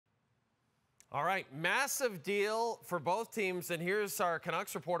All right, massive deal for both teams. And here's our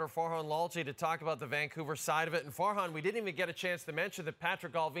Canucks reporter, Farhan Lalji, to talk about the Vancouver side of it. And Farhan, we didn't even get a chance to mention that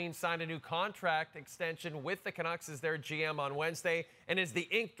Patrik Allvin signed a new contract extension with the Canucks as their GM on Wednesday. And as the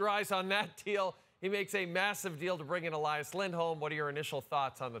ink dries on that deal, he makes a massive deal to bring in Elias Lindholm. What are your initial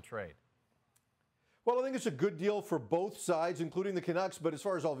thoughts on the trade? Well, I think it's a good deal for both sides, including the Canucks. But as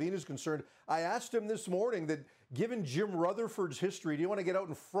far as Allvin is concerned, I asked him this morning that given Jim Rutherford's history, do you want to get out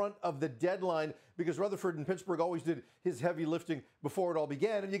in front of the deadline? Because Rutherford in Pittsburgh always did his heavy lifting before it all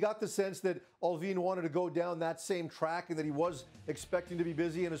began. And you got the sense that Allvin wanted to go down that same track and that he was expecting to be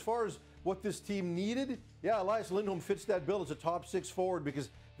busy. And as far as what this team needed, yeah, Elias Lindholm fits that bill as a top six forward because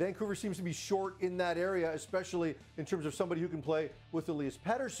Vancouver seems to be short in that area, especially in terms of somebody who can play with Elias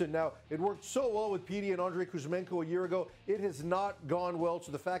Pettersson. Now, it worked so well with Petey and Andrei Kuzmenko a year ago. It has not gone well.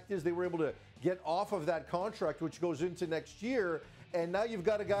 So the fact is they were able to get off of that contract, which goes into next year. And now you've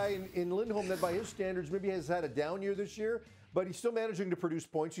got a guy in Lindholm that by his standards maybe has had a down year this year, but he's still managing to produce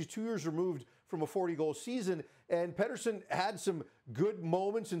points. He's 2 years removed from a 40-goal season. And Pettersson had some good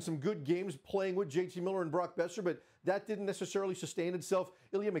moments and some good games playing with JT Miller and Brock Besser, but that didn't necessarily sustain itself.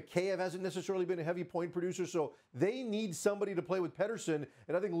 Ilya Mikheyev hasn't necessarily been a heavy point producer, so they need somebody to play with Pettersson.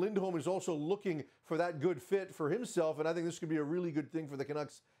 And I think Lindholm is also looking for that good fit for himself. And I think this could be a really good thing for the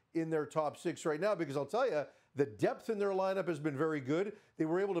Canucks in their top six right now, because I'll tell you, the depth in their lineup has been very good. They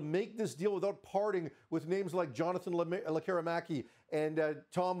were able to make this deal without parting with names like Jonathan Lekkerimaki and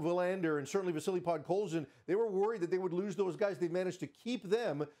Tom Willander and certainly Vasily Podkolzin. They were worried that they would lose those guys. They managed to keep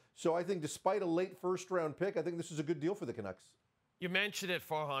them. So I think despite a late first-round pick, I think this is a good deal for the Canucks. You mentioned it,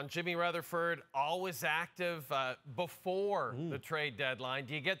 Farhan. Jimmy Rutherford, always active before the trade deadline.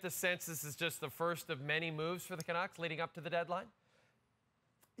 Do you get the sense this is just the first of many moves for the Canucks leading up to the deadline?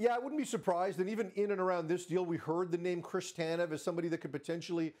 Yeah, I wouldn't be surprised. And even in and around this deal, we heard the name Chris Tanev as somebody that could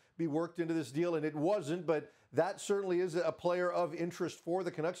potentially be worked into this deal, and it wasn't. But that certainly is a player of interest for the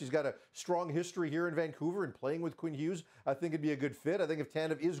Canucks. He's got a strong history here in Vancouver and playing with Quinn Hughes. I think it'd be a good fit. I think if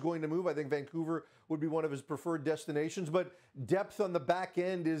Tanev is going to move, I think Vancouver would be one of his preferred destinations. But depth on the back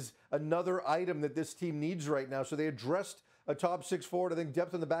end is another item that this team needs right now. So they addressed a top six forward. I think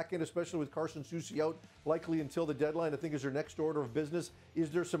depth on the back end, especially with Carson Soucy out likely until the deadline, I think is their next order of business.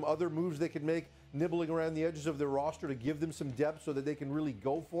 Is there some other moves they can make nibbling around the edges of their roster to give them some depth so that they can really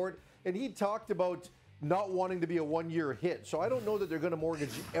go for it? And he talked about not wanting to be a one-year hit. So I don't know that they're going to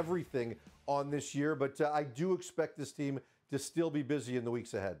mortgage everything on this year, but I do expect this team to still be busy in the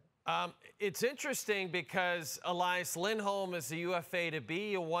weeks ahead. It's interesting because Elias Lindholm is the UFA to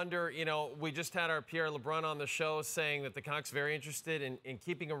be. You wonder, we just had our Pierre LeBrun on the show saying that the Canucks are very interested in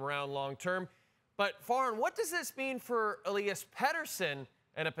keeping him around long term. But Farhan, what does this mean for Elias Pettersson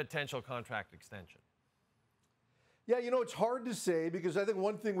and a potential contract extension? Yeah, it's hard to say because I think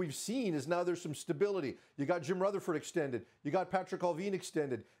one thing we've seen is now there's some stability. You got Jim Rutherford extended. You got Patrik Allvin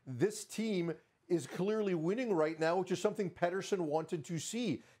extended. This team is clearly winning right now, which is something Pettersson wanted to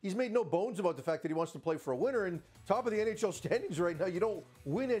see. He's made no bones about the fact that he wants to play for a winner. And top of the NHL standings right now, you don't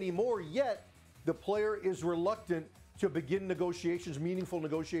win anymore, yet the player is reluctant to begin negotiations, meaningful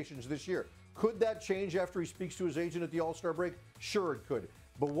negotiations this year. Could that change after he speaks to his agent at the All-Star break? Sure, it could.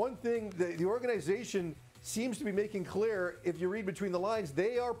 But one thing, the organization seems to be making clear, if you read between the lines,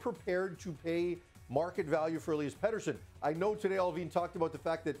 they are prepared to pay market value for Elias Pettersson. I know today Allvin talked about the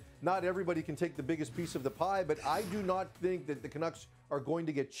fact that not everybody can take the biggest piece of the pie, but I do not think that the Canucks are going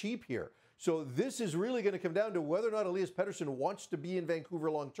to get cheap here. So this is really going to come down to whether or not Elias Pettersson wants to be in Vancouver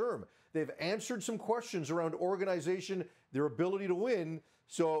long term. They've answered some questions around organization, their ability to win.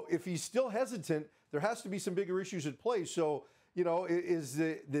 So if he's still hesitant, there has to be some bigger issues at play. So, is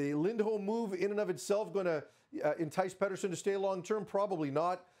the Lindholm move in and of itself going to entice Pettersson to stay long term? Probably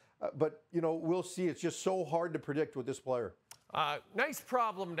not. But, we'll see. It's just so hard to predict with this player. Nice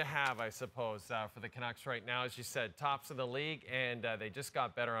problem to have, I suppose, for the Canucks right now. As you said, tops of the league, and they just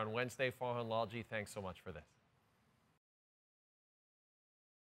got better on Wednesday. Farhan Lalji, thanks so much for this.